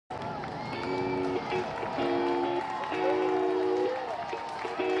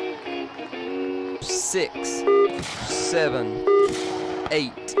6, 7,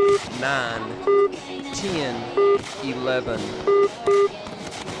 8, 9, 10, 11,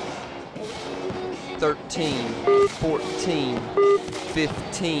 13, 14,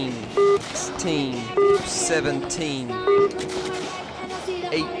 15, 16, 17,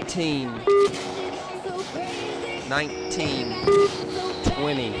 18, 19,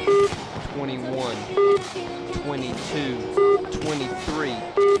 20, 21, 22, 23,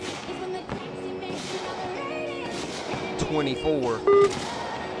 24,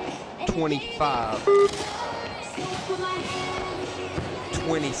 25,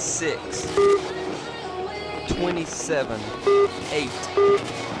 26, 27, 8,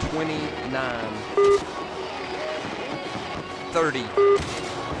 29, 30,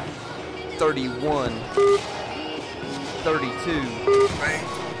 31, 32,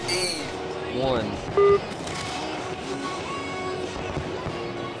 1,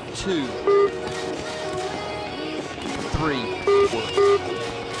 2, 3, 4,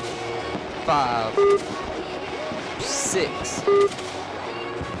 5, 6,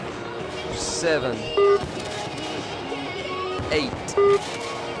 7, 8,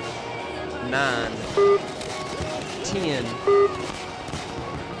 9, 10,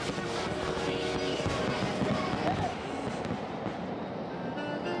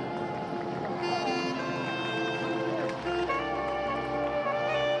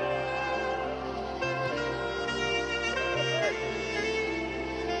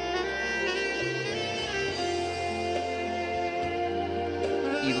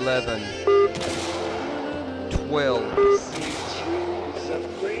 11, 12,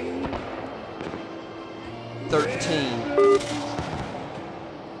 13,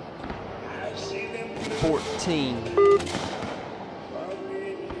 14,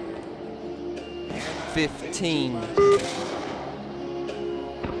 15,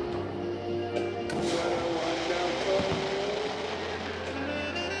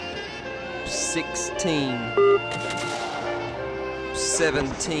 16,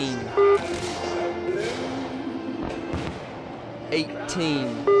 17,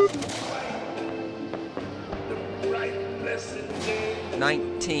 18,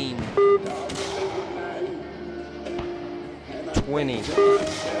 19, 20,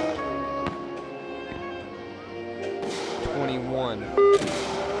 21,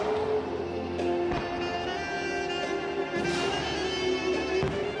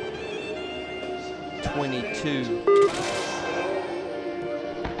 22.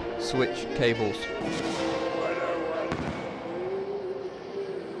 Switch cables.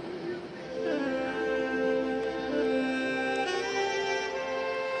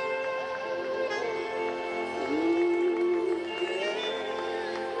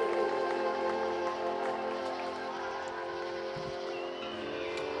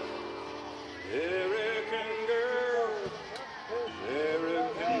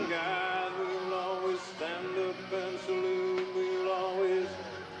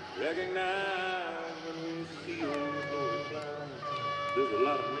 There's a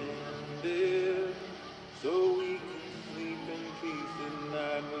lot of men dead, so we can sleep in peace at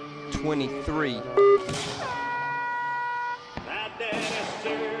night when you 23, my daddy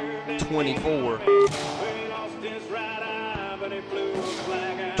served in 24, we lost his right eye, but he flew a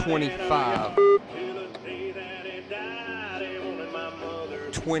flag out 25, till the day that he died. He wanted my mother,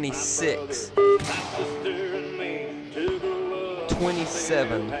 26, my sister and me to grow up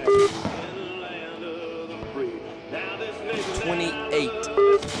 27, in the land of the free. Now this nation 28,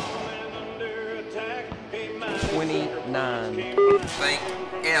 29, Bank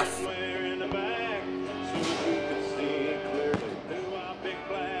F.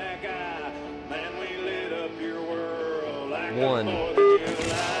 1, 2,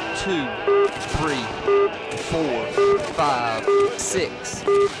 3, 4, 5, 6,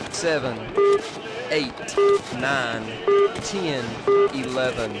 7, 8, 9, 10,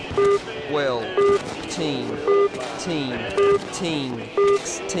 11, 12, 13, 16,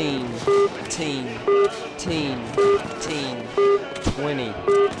 20,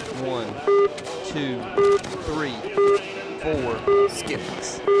 1, 2, 3, 4, skips,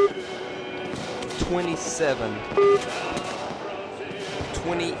 27,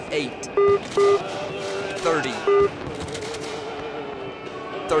 28, 30,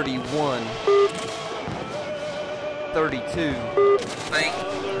 31, 32, Bank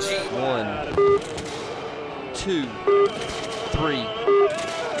G. 1, 2, 3,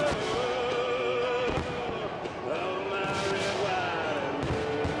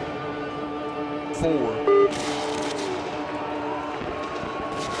 4,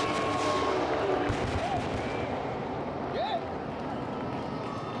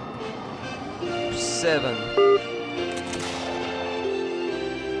 6, 7,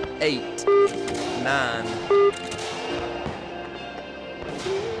 8, 9,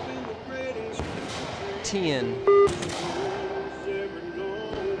 10,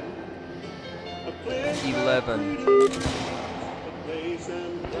 11,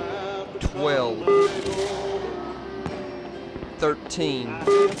 12, 13,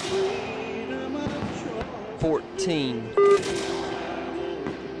 14,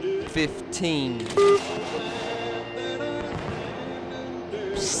 15,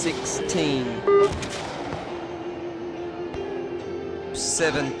 16,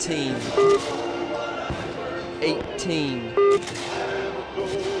 17, 18,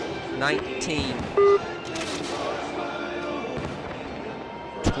 19,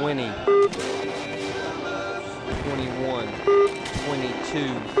 20, 21,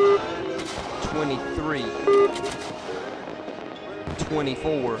 22, 23,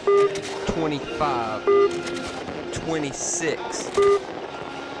 24, 25, 26,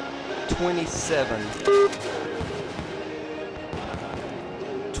 27,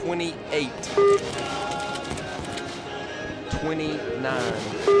 28, 29,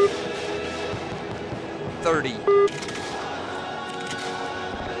 30,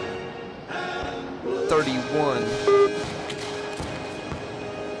 31,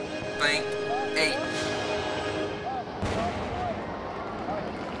 bank 8.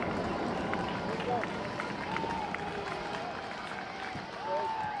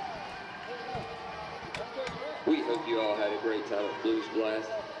 We hope you all had a great time at Belews Blast,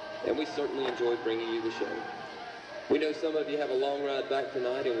 and we certainly enjoyed bringing you the show. We know some of you have a long ride back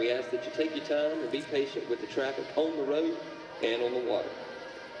tonight, and we ask that you take your time and be patient with the traffic on the road and on the water.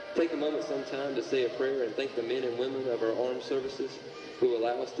 Take a moment sometime to say a prayer and thank the men and women of our armed services who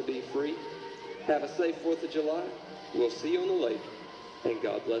allow us to be free. Have a safe 4th of July. We'll see you on the lake, and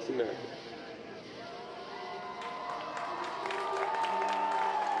God bless America.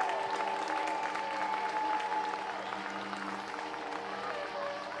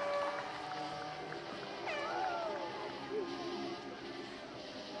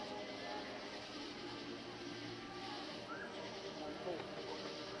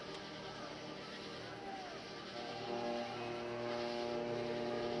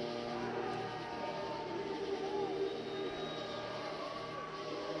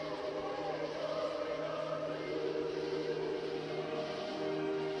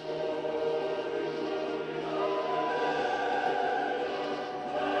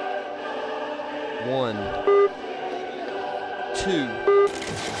 One, 2,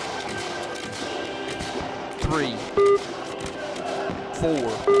 3, 4,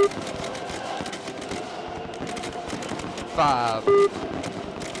 5,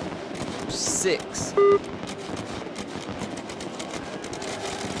 6,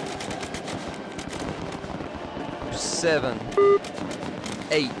 7,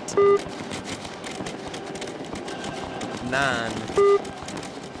 8, 9,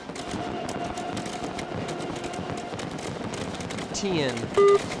 10,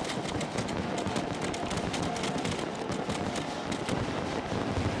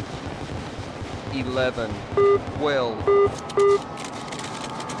 11, 12,